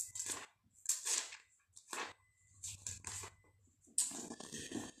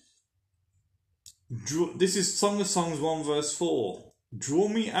 This is Song of Songs 1 verse 4. Draw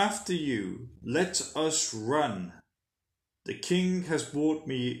me after you, let us run. The King has brought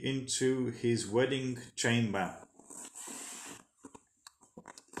me into his wedding chamber.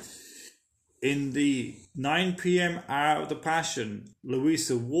 In the 9 p.m. hour of the Passion,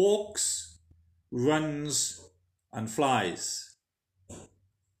 Louisa walks, runs, and flies.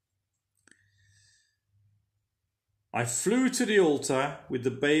 I flew to the altar with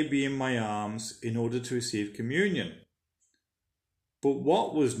the baby in my arms in order to receive communion. But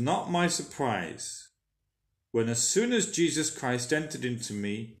what was not my surprise, when as soon as Jesus Christ entered into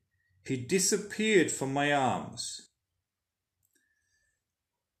me, he disappeared from my arms.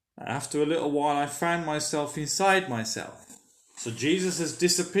 After a little while, I found myself inside myself. So Jesus has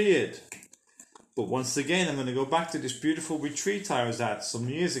disappeared. But once again, I'm going to go back to this beautiful retreat I was at some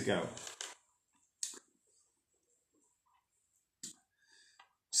years ago.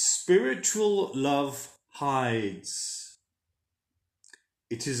 Spiritual love hides.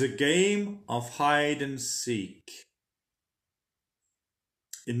 It is a game of hide and seek.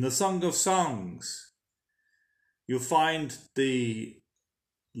 In the Song of Songs, you'll find the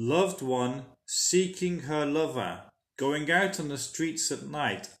loved one seeking her lover, going out on the streets at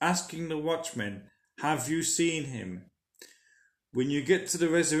night, asking the watchmen, "Have you seen him?" When you get to the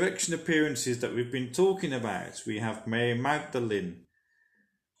resurrection appearances that we've been talking about, we have Mary Magdalene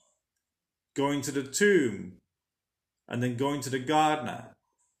going to the tomb and then going to the gardener.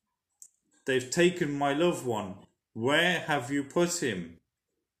 "They've taken my loved one. Where have you put him?"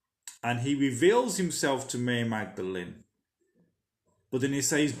 And he reveals himself to Mary Magdalene. But then he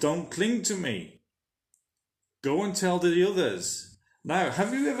says, "Don't cling to me. Go and tell the others." Now,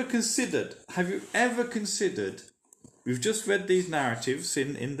 have you ever considered, we've just read these narratives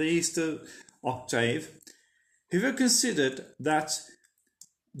in the Easter octave, have you ever considered that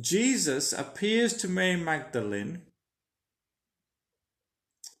Jesus appears to Mary Magdalene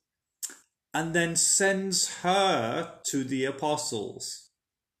and then sends her to the apostles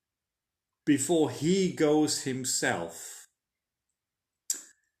before he goes himself?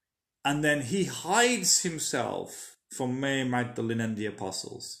 And then he hides himself from Mary Magdalene and the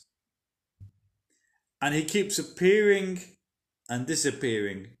apostles. And he keeps appearing and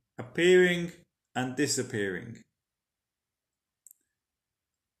disappearing, appearing and disappearing.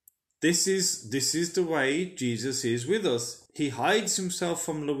 This is the way Jesus is with us. He hides himself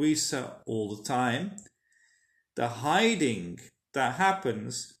from Louisa all the time. The hiding that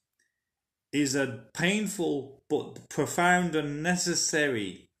happens is a painful but profound and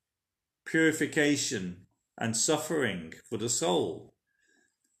necessary purification and suffering for the soul.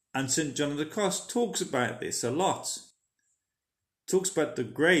 And St. John of the Cross talks about this a lot. Talks about the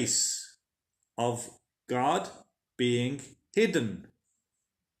grace of God being hidden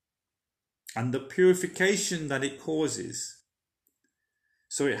and the purification that it causes.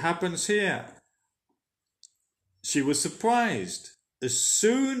 So it happens here. She was surprised. As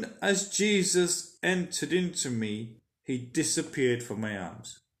soon as Jesus entered into me, he disappeared from my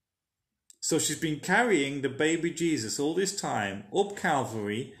arms. So she's been carrying the baby Jesus all this time up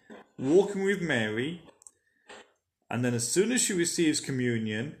Calvary, walking with Mary, and then as soon as she receives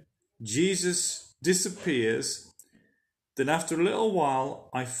communion, Jesus disappears. Then after a little while,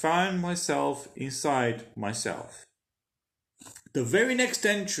 I found myself inside myself. The very next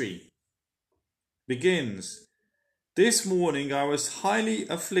entry begins, "This morning I was highly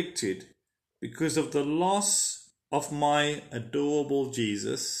afflicted because of the loss of my adorable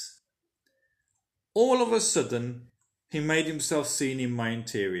Jesus. All of a sudden, he made himself seen in my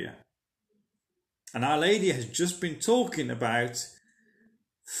interior." And Our Lady has just been talking about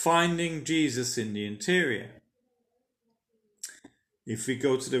finding Jesus in the interior. If we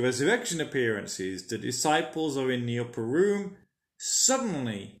go to the resurrection appearances, the disciples are in the upper room.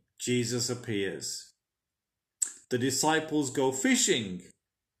 Suddenly, Jesus appears. The disciples go fishing.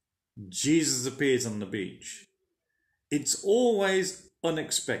 Jesus appears on the beach. It's always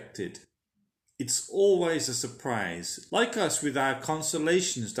unexpected. It's always a surprise. Like us with our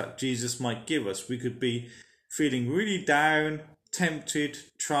consolations that Jesus might give us, we could be feeling really down, tempted,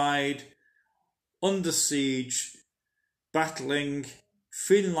 tried, under siege, battling,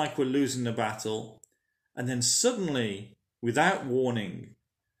 feeling like we're losing the battle. And then suddenly, without warning,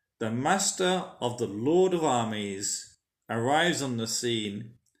 the Master of the Lord of Armies arrives on the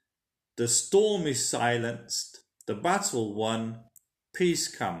scene. The storm is silenced, the battle won, peace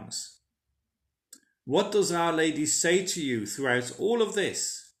comes. What does Our Lady say to you throughout all of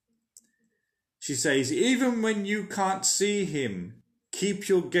this? She says, even when you can't see him, keep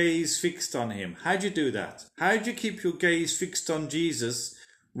your gaze fixed on him. How do you do that? How do you keep your gaze fixed on Jesus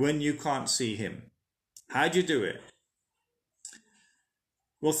when you can't see him? How do you do it?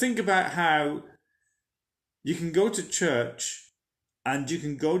 Well, think about how you can go to church and you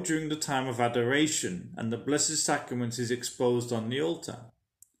can go during the time of adoration and the Blessed Sacrament is exposed on the altar.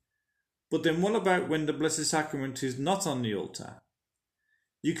 But then what about when the Blessed Sacrament is not on the altar?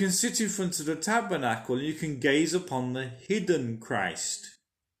 You can sit in front of the tabernacle and you can gaze upon the hidden Christ.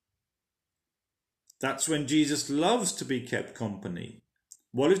 That's when Jesus loves to be kept company.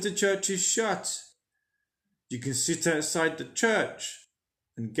 What if the church is shut? You can sit outside the church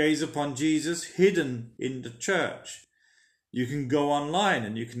and gaze upon Jesus hidden in the church. You can go online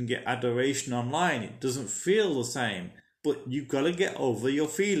and you can get adoration online. It doesn't feel the same. But you've got to get over your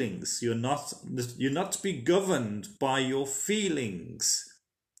feelings. You're not to be governed by your feelings.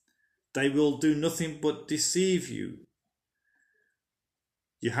 They will do nothing but deceive you.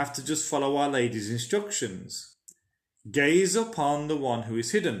 You have to just follow Our Lady's instructions. Gaze upon the one who is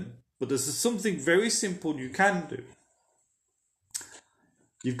hidden. But there's something very simple you can do.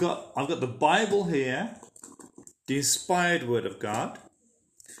 I've got the Bible here, the inspired Word of God,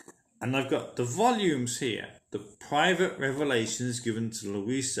 and I've got the volumes here, the private revelations given to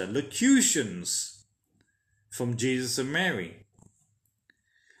Louisa, locutions from Jesus and Mary.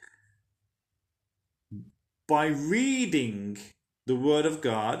 By reading the Word of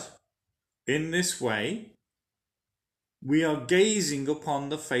God in this way, we are gazing upon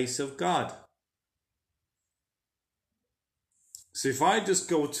the face of God. So if I just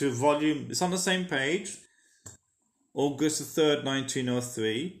go to volume, it's on the same page, August the 3rd,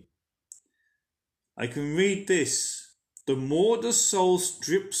 1903, I can read this. The more the soul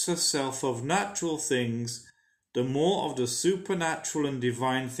strips herself of natural things, the more of the supernatural and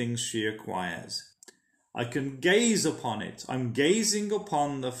divine things she acquires. I can gaze upon it. I'm gazing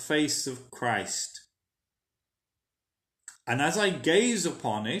upon the face of Christ. And as I gaze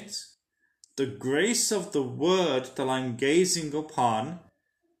upon it, the grace of the word that I'm gazing upon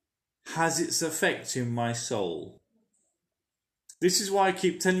has its effect in my soul. This is why I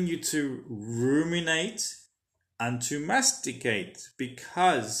keep telling you to ruminate and to masticate,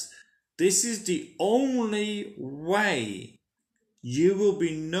 because this is the only way you will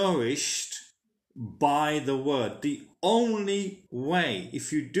be nourished by the word. The only way.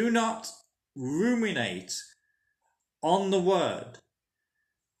 If you do not ruminate on the word,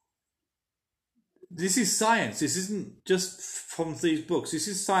 this is science. This isn't just from these books. This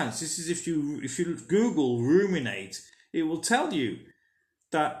is science. This is if you Google ruminate, it will tell you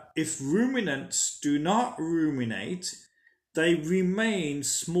that if ruminants do not ruminate, they remain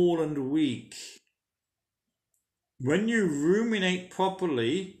small and weak. When you ruminate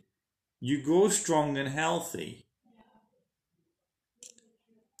properly, you grow strong and healthy.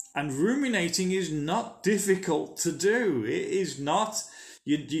 And ruminating is not difficult to do. It is not.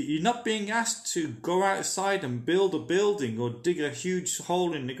 You're not being asked to go outside and build a building or dig a huge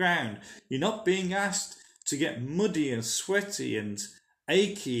hole in the ground. You're not being asked to get muddy and sweaty and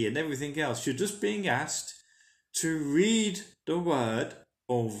achy and everything else. You're just being asked to read the word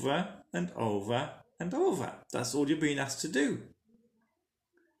over and over and over. That's all you're being asked to do.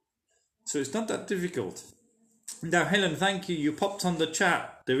 So it's not that difficult. Now, Helen, thank you. You popped on the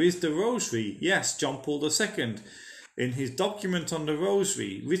chat. There is the rosary. Yes, John Paul II, in his document on the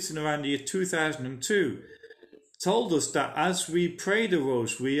rosary, written around the year 2002, told us that as we pray the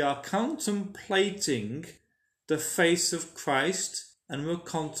rosary, we are contemplating the face of Christ, and we're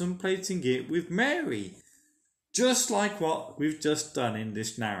contemplating it with Mary, just like what we've just done in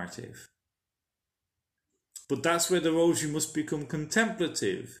this narrative. But that's where the rosary must become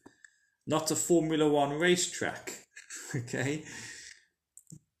contemplative, not a Formula One racetrack. Okay?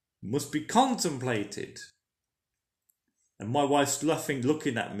 Must be contemplated. And my wife's laughing,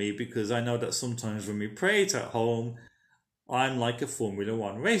 looking at me, because I know that sometimes when we pray it at home, I'm like a Formula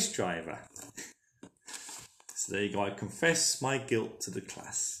One race driver. So there you go, I confess my guilt to the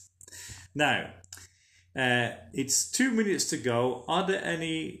class. Now, it's 2 minutes to go. Are there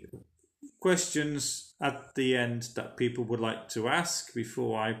any questions at the end that people would like to ask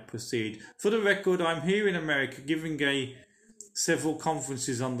before I proceed? For the record, I'm here in America giving several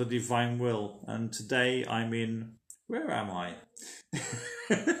conferences on the divine will, and today I'm in, where am I?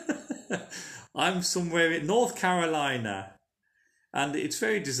 I'm somewhere in North Carolina, and it's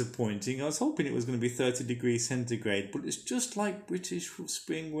very disappointing. I was hoping it was going to be 30 degrees centigrade, but it's just like British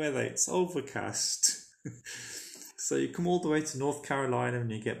spring weather. It's overcast. So you come all the way to North Carolina and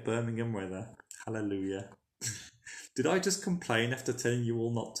you get Birmingham weather. Hallelujah. Did I just complain after telling you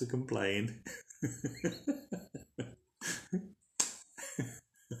all not to complain?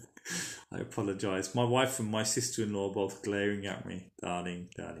 I apologise. My wife and my sister-in-law are both glaring at me. Darling.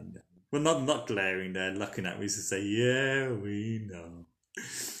 Well, not glaring, they're looking at me to say, yeah, we know.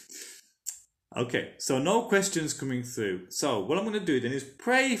 Okay, so no questions coming through. So what I'm going to do then is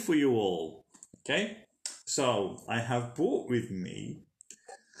pray for you all. Okay? So I have brought with me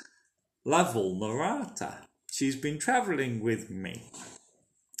La Vulnerata. She's been travelling with me.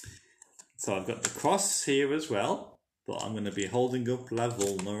 So I've got the cross here as well, but I'm going to be holding up La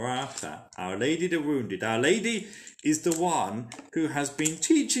Vulnerata, Our Lady the Wounded. Our Lady is the one who has been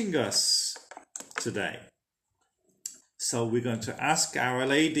teaching us today. So we're going to ask Our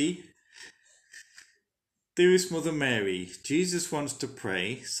Lady, dearest Mother Mary, Jesus wants to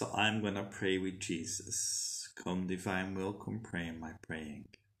pray, so I'm going to pray with Jesus. Come, divine will, come pray in my praying.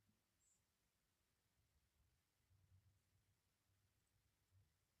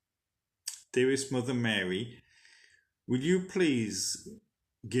 Dearest Mother Mary, will you please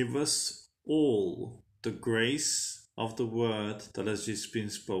give us all the grace of the word that has just been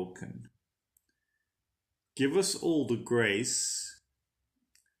spoken. Give us all the grace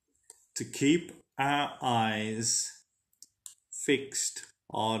to keep our eyes fixed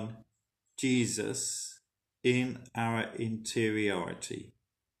on Jesus in our interiority.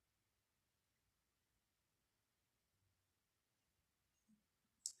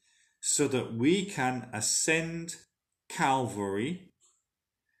 So that we can ascend Calvary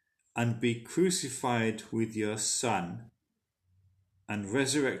and be crucified with your Son and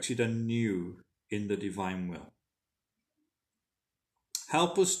resurrected anew in the divine will.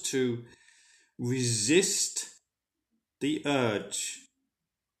 Help us to resist the urge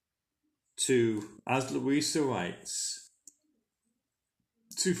to, as Louisa writes,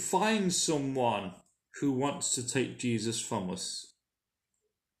 to find someone who wants to take Jesus from us.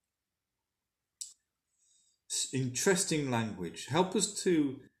 Interesting language. Help us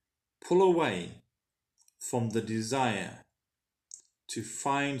to pull away from the desire to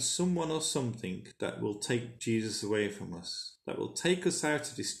find someone or something that will take Jesus away from us, that will take us out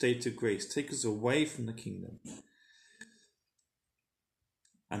of this state of grace, take us away from the kingdom.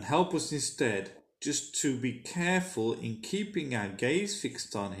 And help us instead just to be careful in keeping our gaze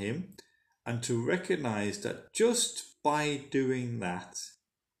fixed on him and to recognize that just by doing that,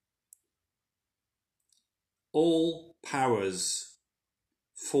 all powers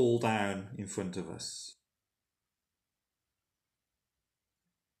fall down in front of us.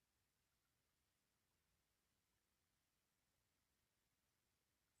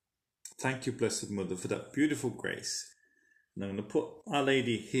 Thank you, Blessed Mother, for that beautiful grace. And I'm going to put Our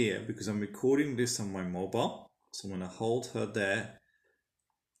Lady here because I'm recording this on my mobile. So I'm going to hold her there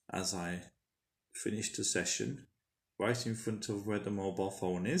as I finish the session, right in front of where the mobile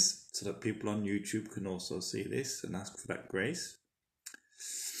phone is, so that people on YouTube can also see this and ask for that grace.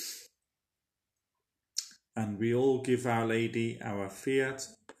 And we all give Our Lady our fiat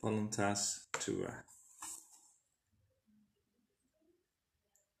voluntas tua.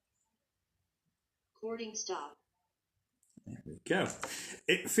 Recording stop. There we go.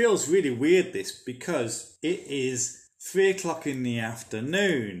 It feels really weird, this, because it is 3 o'clock in the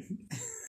afternoon.